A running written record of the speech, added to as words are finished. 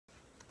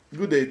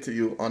Good day to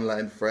you,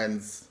 online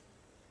friends.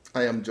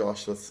 I am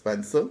Joshua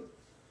Spencer.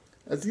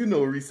 As you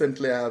know,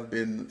 recently I have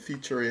been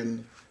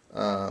featuring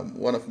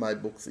one of my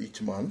books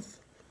each month.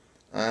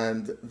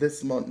 And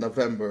this month,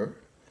 November,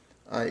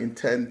 I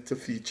intend to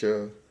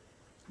feature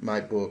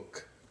my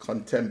book,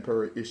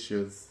 Contemporary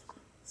Issues,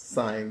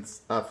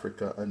 Science,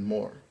 Africa, and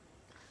More.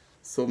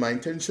 So my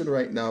intention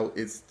right now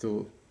is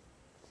to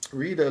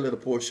read a little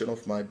portion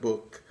of my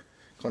book,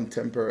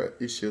 Contemporary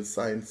Issues,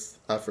 Science,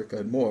 Africa,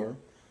 and More,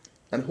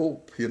 and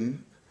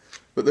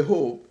with the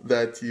hope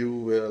that you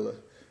will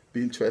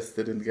be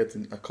interested in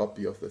getting a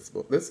copy of this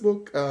book. This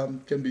book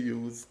can be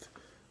used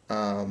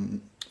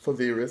for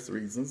various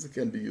reasons. It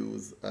can be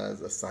used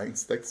as a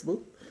science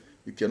textbook.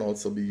 It can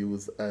also be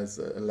used as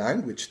a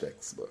language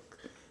textbook.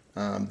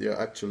 There are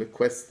actually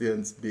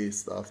questions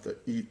based after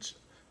each,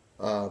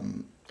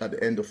 at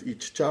the end of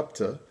each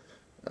chapter,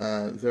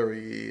 applying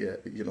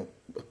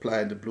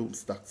the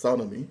Bloom's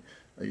taxonomy,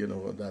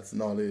 that's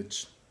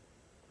knowledge,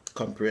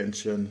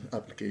 comprehension,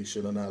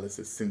 application,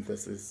 analysis,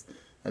 synthesis,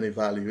 and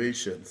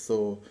evaluation.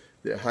 So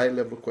they're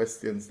high-level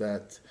questions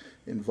that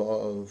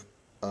involve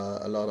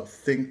a lot of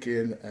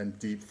thinking and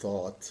deep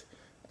thought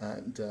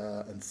and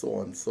so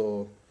on.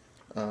 So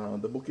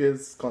the book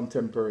is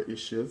Contemporary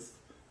Issues,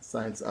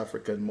 Science,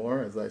 Africa, and More.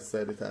 As I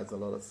said, it has a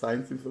lot of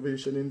science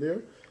information in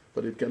there,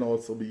 but it can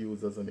also be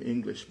used as an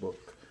English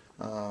book.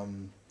 I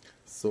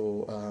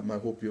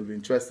hope you'll be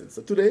interested.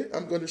 So today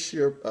I'm going to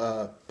share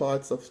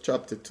parts of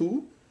chapter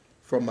 2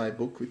 from my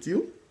book with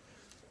you,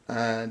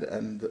 and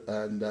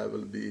I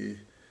will be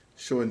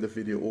showing the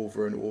video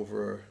over and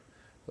over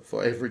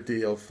for every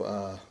day of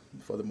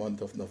for the month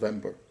of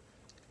November.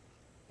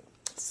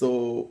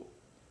 So,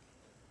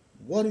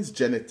 what is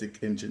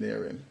genetic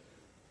engineering?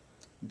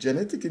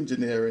 Genetic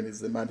engineering is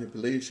the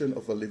manipulation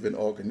of a living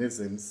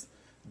organism's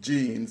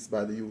genes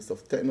by the use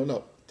of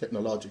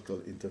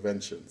technological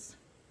interventions.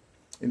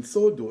 In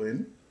so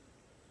doing,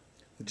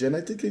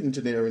 genetic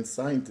engineering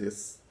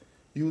scientists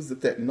use the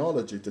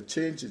technology to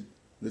change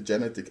the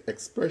genetic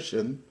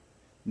expression,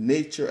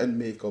 nature, and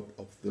makeup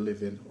of the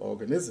living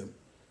organism.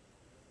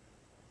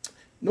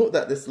 Note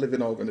that this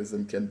living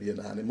organism can be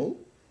an animal,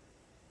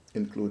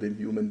 including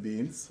human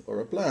beings,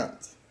 or a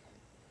plant.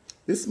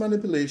 This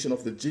manipulation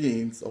of the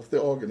genes of the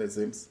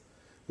organisms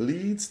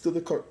leads to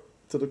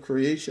the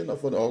creation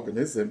of an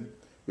organism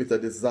with a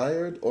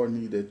desired or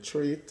needed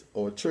trait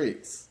or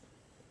traits,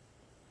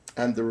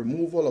 and the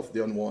removal of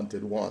the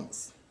unwanted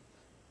ones.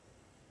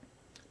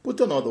 Put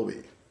another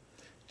way,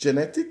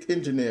 genetic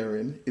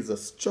engineering is a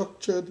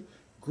structured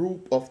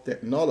group of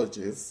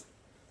technologies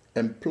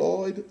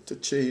employed to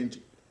change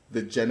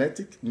the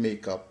genetic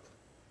makeup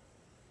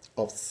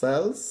of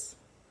cells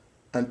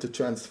and to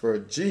transfer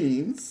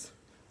genes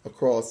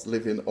across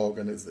living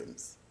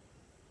organisms,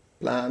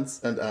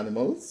 plants and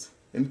animals,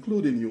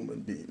 including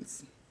human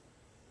beings,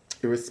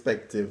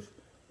 irrespective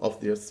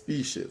of their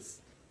species.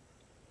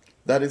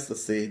 That is to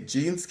say,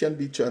 genes can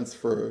be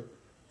transferred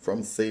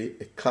from, say,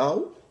 a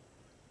cow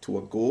to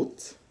a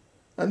goat,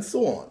 and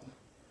so on,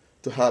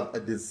 to have a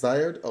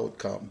desired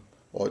outcome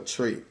or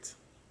trait.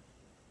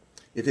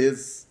 It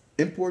is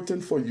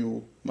important for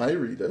you, my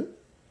reader,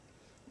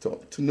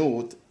 to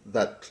note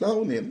that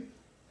cloning,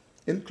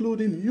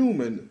 including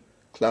human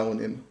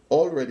cloning,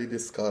 already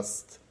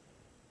discussed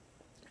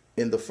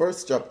in the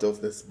first chapter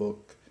of this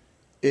book,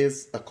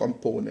 is a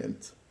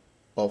component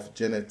of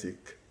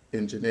genetic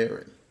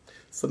engineering.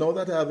 So now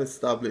that I have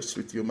established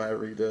with you, my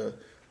reader,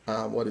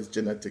 what is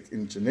genetic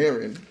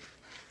engineering,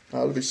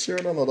 I'll be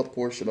sharing another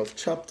portion of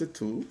chapter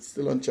 2,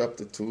 still on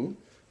chapter 2,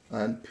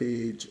 and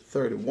page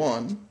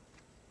 31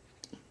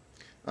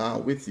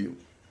 with you.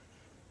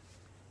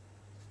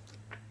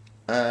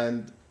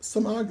 And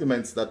some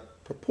arguments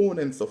that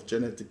proponents of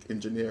genetic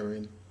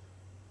engineering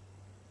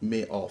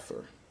may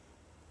offer.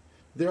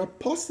 There are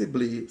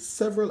possibly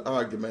several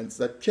arguments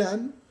that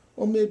can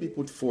or may be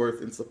put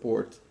forth in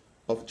support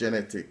of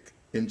genetic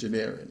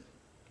engineering.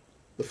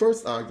 The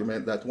first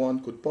argument that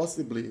one could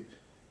possibly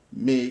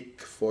make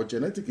for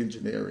genetic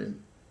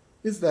engineering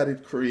is that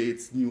it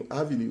creates new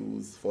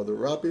avenues for the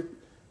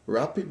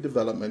rapid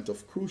development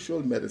of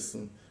crucial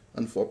medicine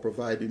and for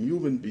providing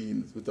human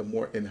beings with a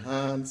more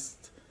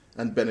enhanced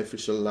and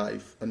beneficial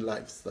life and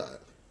lifestyle.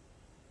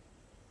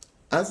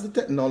 As the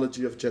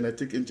technology of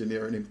genetic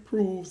engineering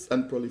improves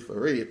and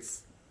proliferates,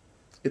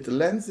 it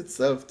lends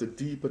itself to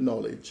deeper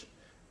knowledge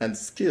and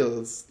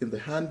skills in the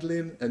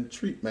handling and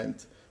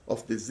treatment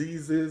of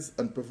diseases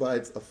and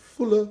provides a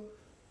fuller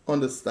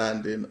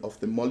understanding of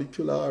the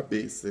molecular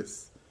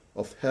basis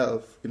of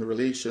health in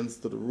relations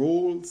to the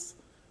roles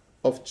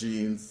of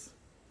genes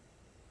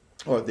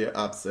or their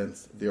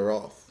absence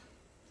thereof.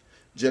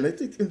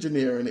 Genetic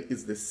engineering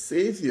is the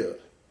savior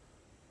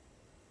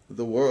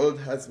the world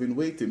has been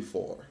waiting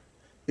for.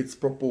 Its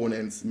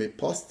proponents may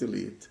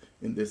postulate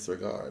in this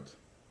regard.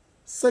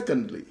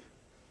 Secondly,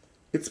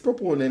 its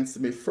proponents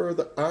may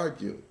further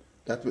argue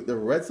that with the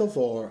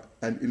reservoir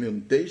and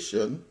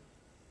inundation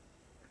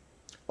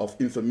of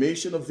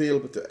information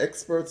available to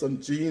experts on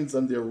genes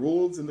and their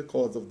roles in the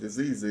cause of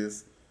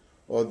diseases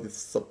or the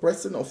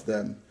suppressing of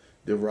them,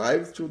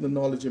 derived through the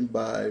knowledge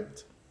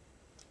imbibed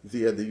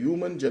via the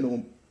Human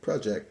Genome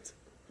Project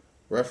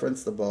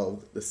referenced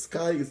above, the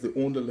sky is the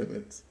only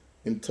limit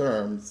in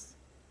terms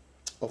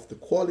of the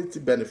quality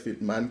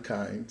benefit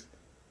mankind,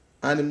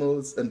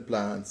 animals, and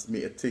plants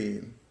may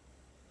attain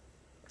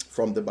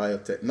from the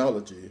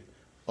biotechnology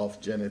of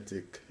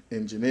genetic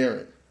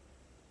engineering.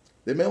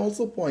 They may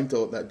also point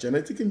out that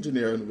genetic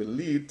engineering will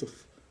lead to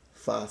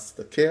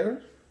faster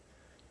care,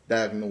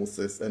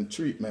 diagnosis, and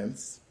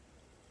treatments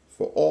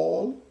for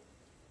all,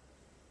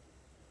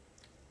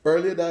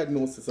 earlier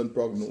diagnosis and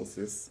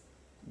prognosis,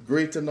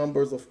 greater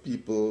numbers of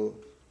people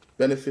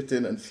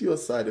benefiting, and fewer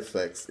side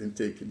effects in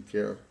taking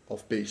care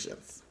of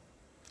patients.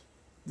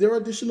 There are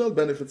additional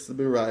benefits to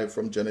be derived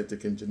from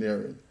genetic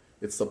engineering,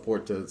 its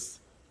supporters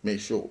may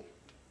show.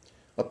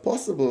 A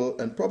possible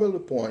and probable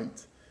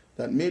point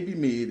that may be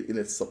made in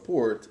its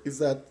support is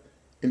that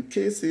in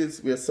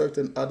cases where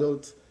certain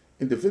adult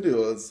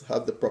individuals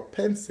have the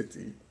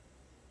propensity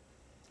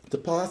to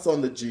pass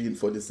on the gene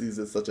for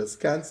diseases such as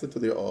cancer to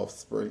their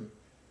offspring,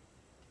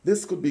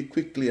 this could be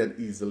quickly and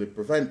easily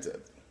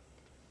prevented.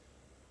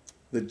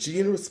 The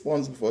gene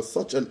responsible for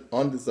such an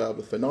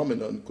undesirable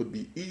phenomenon could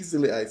be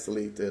easily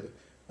isolated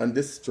and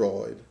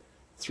destroyed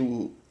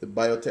through the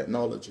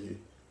biotechnology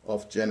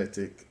of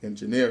genetic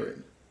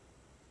engineering.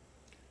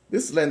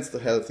 This lends to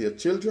healthier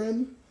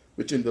children,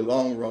 which in the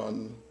long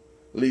run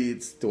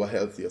leads to a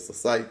healthier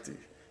society.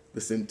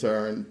 This in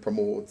turn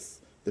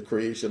promotes the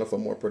creation of a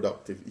more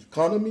productive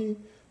economy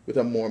with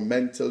a more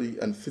mentally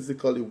and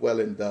physically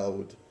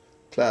well-endowed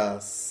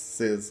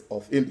classes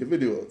of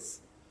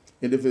individuals.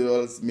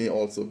 Individuals may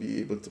also be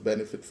able to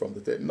benefit from the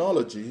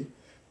technology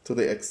to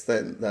the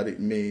extent that it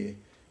may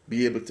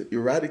be able to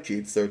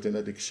eradicate certain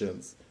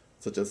addictions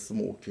such as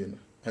smoking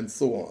and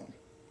so on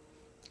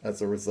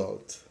as a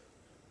result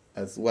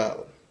as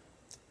well.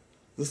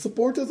 The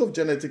supporters of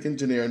genetic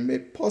engineering may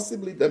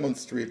possibly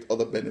demonstrate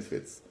other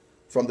benefits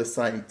from the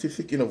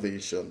scientific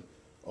innovation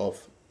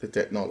of the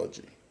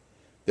technology.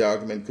 The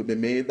argument could be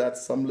made that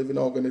some living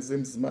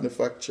organisms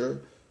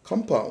manufacture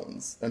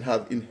compounds and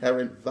have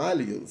inherent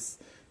values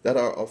that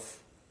are of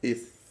a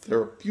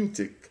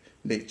therapeutic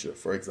nature.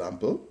 For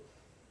example,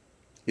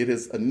 it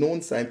is a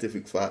known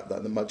scientific fact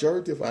that the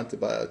majority of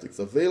antibiotics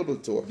available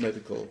to our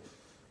medical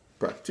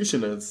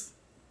practitioners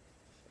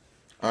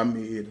are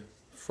made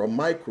from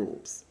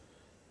microbes,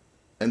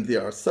 and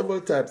there are several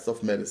types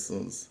of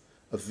medicines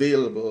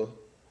available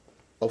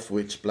of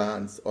which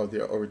plants are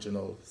their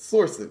original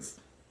sources.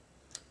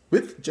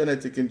 With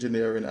genetic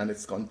engineering and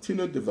its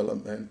continued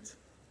development,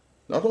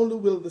 not only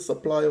will the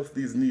supply of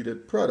these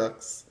needed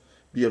products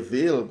be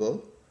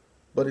available,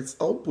 but its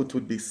output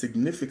would be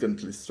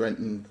significantly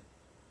strengthened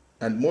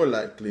and more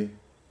likely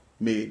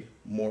made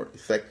more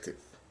effective.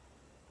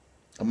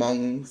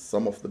 Among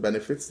some of the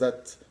benefits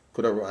that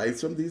could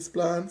arise from these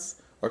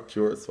plants are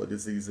cures for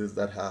diseases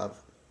that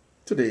have,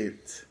 to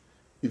date,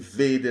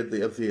 evaded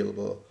the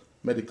available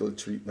medical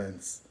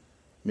treatments,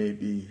 may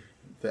be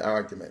the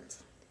argument.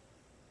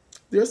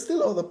 There are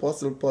still other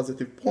possible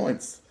positive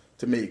points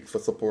to make for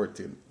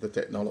supporting the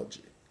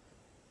technology.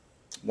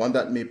 One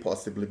that may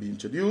possibly be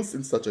introduced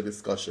in such a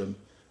discussion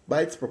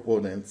by its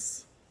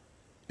proponents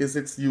is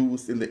its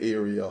use in the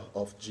area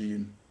of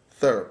gene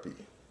therapy.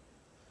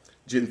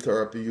 Gene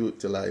therapy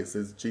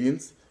utilizes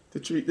genes to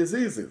treat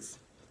diseases.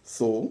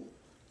 So,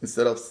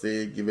 instead of,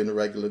 say, giving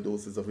regular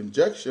doses of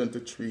injection to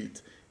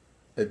treat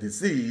a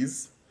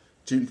disease,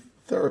 gene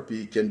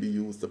therapy can be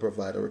used to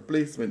provide a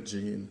replacement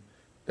gene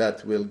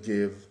that will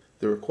give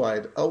the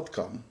required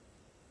outcome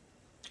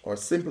or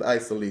simply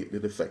isolate the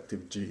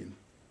defective gene,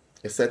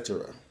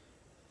 etc.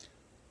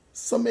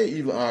 Some may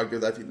even argue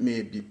that it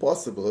may be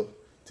possible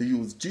to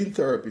use gene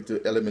therapy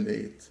to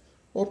eliminate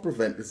or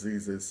prevent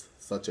diseases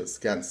such as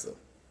cancer.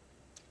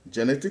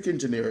 Genetic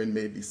engineering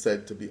may be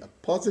said to be a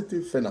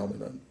positive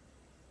phenomenon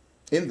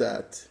in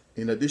that,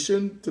 in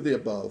addition to the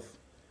above,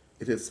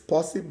 it is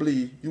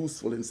possibly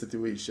useful in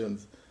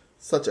situations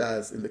such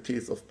as in the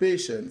case of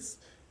patients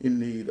in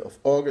need of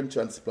organ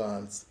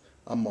transplants,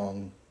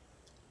 among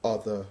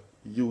other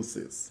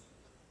uses.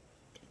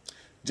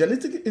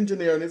 Genetic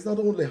engineering is not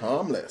only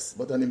harmless,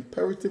 but an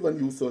imperative and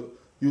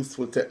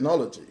useful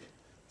technology.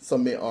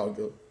 Some may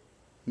argue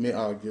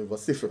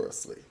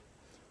vociferously.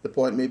 The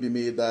point may be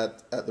made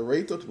that at the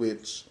rate at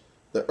which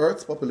the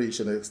Earth's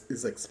population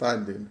is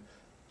expanding,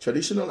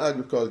 traditional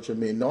agriculture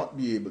may not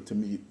be able to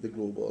meet the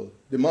global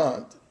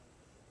demand.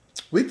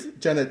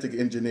 With genetic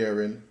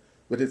engineering,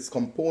 with its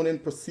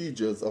component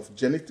procedures of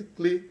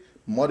genetically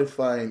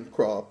modifying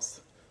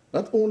crops,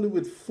 not only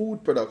will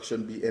food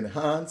production be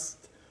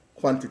enhanced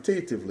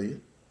quantitatively,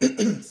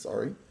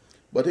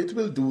 but it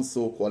will do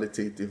so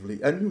qualitatively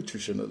and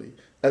nutritionally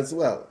as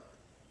well.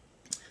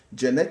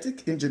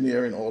 Genetic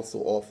engineering also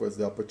offers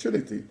the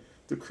opportunity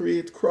to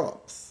create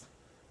crops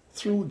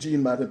through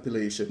gene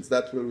manipulations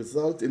that will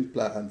result in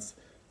plants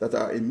that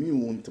are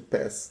immune to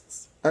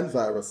pests and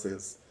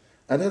viruses,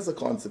 and as a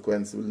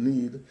consequence will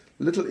need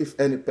little if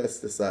any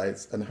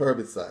pesticides and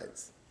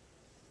herbicides.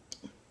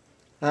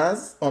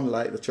 As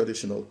unlike the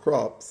traditional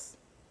crops,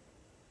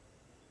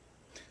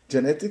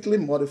 Genetically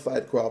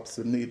modified crops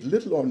will need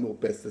little or no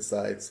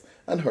pesticides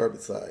and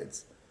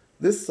herbicides.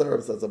 This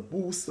serves as a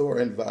boost to our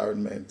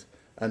environment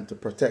and to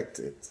protect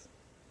it.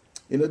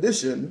 In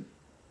addition,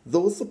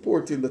 those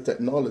supporting the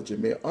technology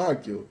may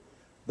argue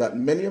that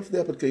many of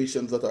the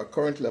applications that are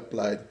currently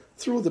applied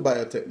through the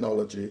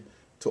biotechnology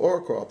to our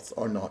crops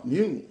are not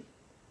new,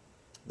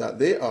 that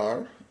they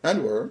are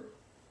and were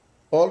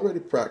already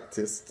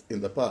practiced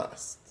in the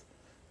past.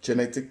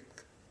 Genetic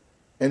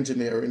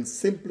engineering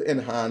simply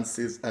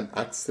enhances and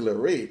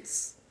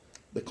accelerates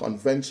the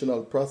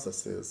conventional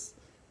processes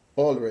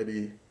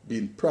already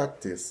being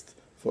practiced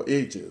for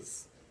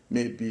ages,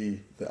 may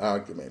be the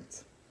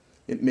argument.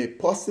 It may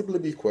possibly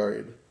be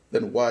queried,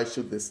 then why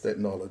should this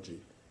technology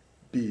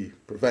be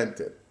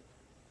prevented?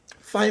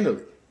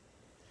 Finally,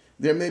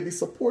 there may be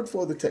support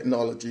for the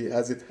technology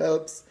as it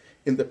helps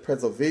in the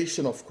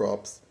preservation of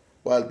crops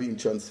while being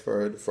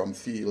transferred from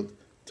field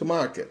to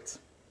market.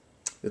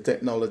 The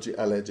technology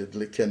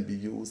allegedly can be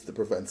used to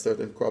prevent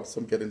certain crops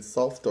from getting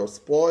soft or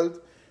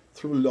spoiled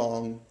through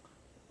long,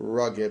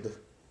 rugged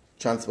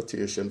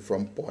transportation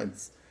from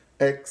points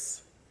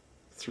X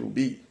through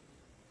B.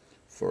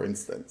 For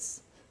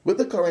instance, with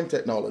the current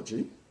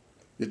technology,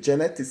 the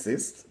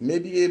geneticist may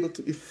be able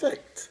to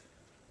effect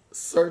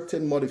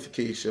certain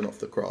modification of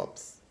the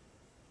crop's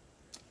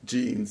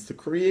genes to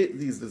create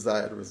these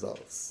desired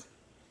results.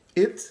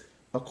 It,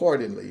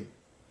 accordingly,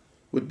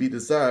 would be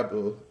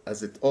desirable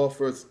as it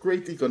offers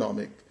great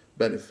economic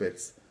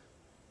benefits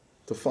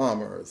to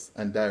farmers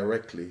and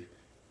directly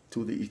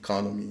to the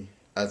economy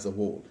as a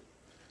whole.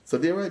 So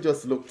there I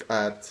just looked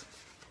at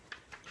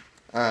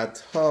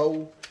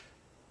how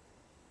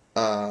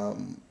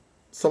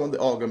some of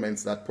the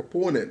arguments that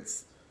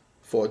proponents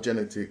for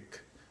genetic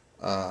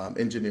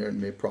engineering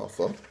may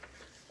proffer.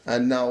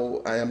 And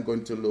now I am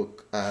going to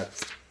look at,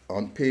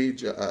 on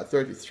page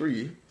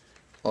 33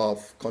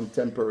 of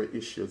Contemporary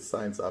Issues,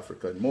 Science,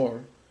 Africa, and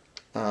More,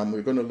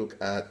 we're going to look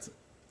at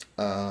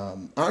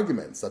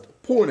arguments that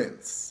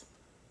opponents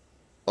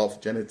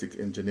of genetic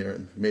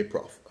engineering may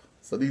proffer.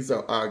 So these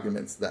are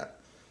arguments that,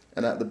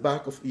 and at the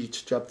back of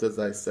each chapter, as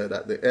I said,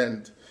 at the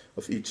end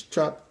of each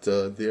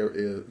chapter,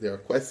 there are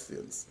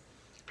questions.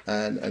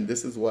 And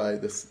this is why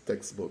this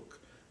book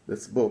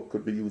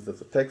could be used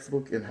as a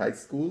textbook in high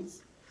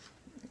schools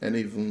and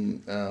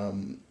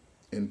even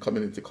in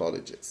community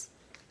colleges.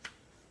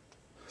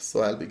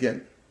 So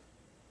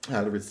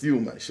I'll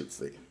resume, I should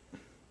say.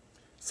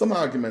 Some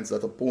arguments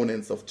that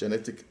opponents of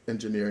genetic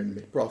engineering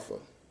may proffer.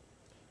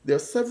 There are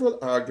several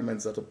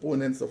arguments that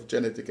opponents of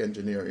genetic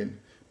engineering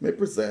may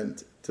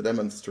present to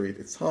demonstrate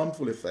its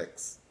harmful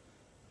effects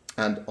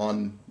and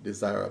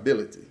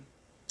undesirability.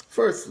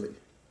 Firstly,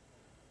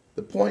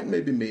 the point may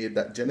be made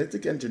that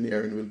genetic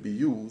engineering will be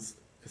used,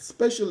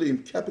 especially in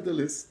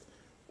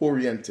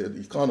capitalist-oriented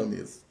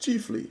economies,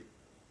 chiefly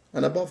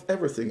and above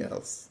everything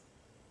else,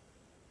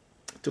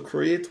 to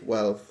create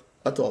wealth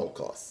at all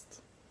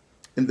costs.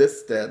 In this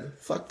stead,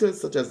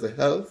 factors such as the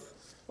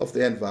health of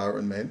the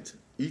environment,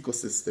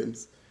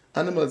 ecosystems,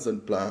 animals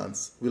and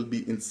plants will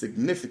be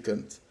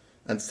insignificant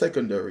and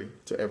secondary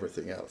to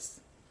everything else.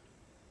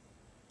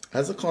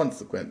 As a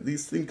consequence,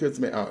 these thinkers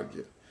may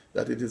argue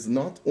that it is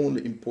not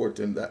only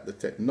important that the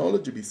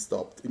technology be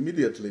stopped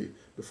immediately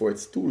before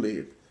it's too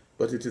late,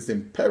 but it is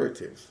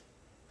imperative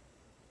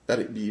that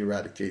it be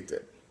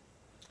eradicated.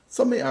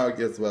 Some may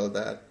argue as well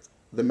that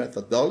the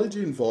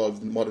methodology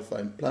involved in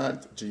modifying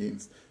plant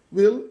genes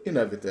will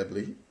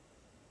inevitably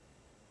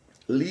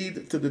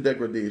lead to the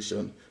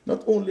degradation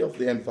not only of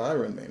the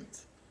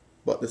environment,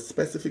 but the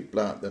specific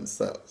plant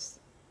themselves.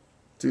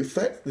 To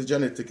effect the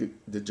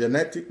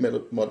genetic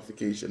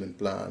modification in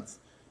plants,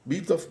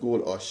 beads of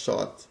gold are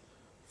shot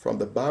from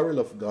the barrel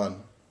of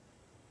gun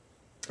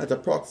at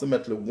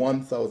approximately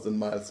 1,000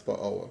 miles per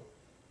hour.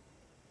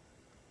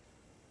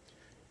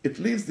 It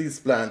leaves these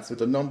plants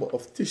with a number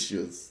of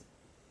tissues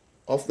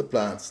of the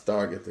plants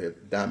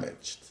targeted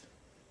damaged.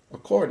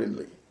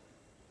 Accordingly,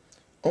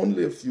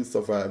 only a few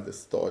survive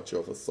this torture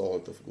of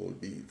assault of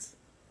gold beads.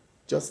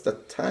 Just a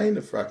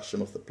tiny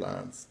fraction of the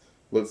plants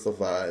will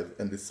survive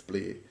and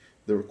display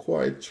the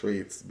required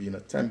traits being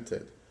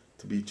attempted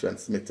to be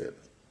transmitted.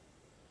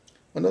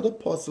 Another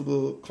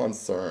possible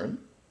concern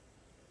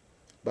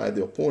by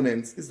the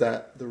opponents is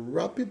that the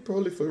rapid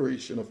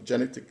proliferation of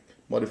genetic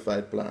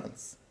modified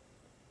plants,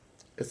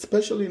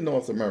 especially in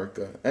North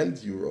America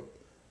and Europe,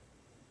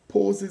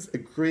 poses a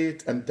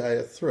great and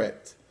dire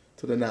threat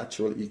to the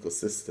natural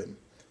ecosystem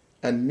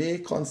and may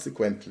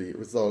consequently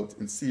result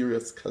in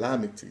serious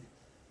calamity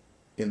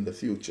in the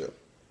future,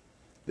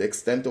 the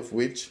extent of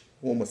which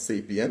Homo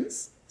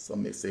sapiens,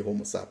 some may say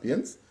Homo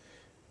sapiens,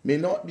 may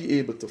not be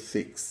able to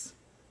fix.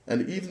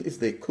 And even if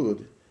they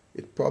could,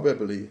 it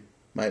probably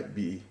might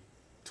be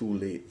too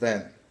late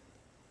then.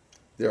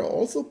 There are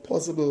also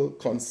possible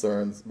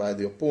concerns by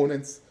the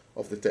opponents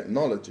of the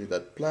technology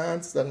that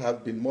plants that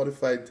have been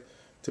modified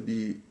to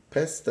be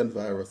pest and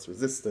virus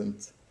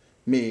resistant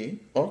may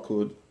or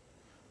could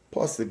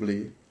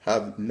possibly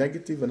have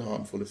negative and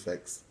harmful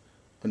effects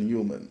on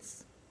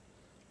humans.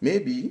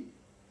 Maybe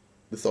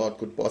the thought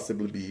could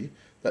possibly be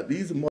that these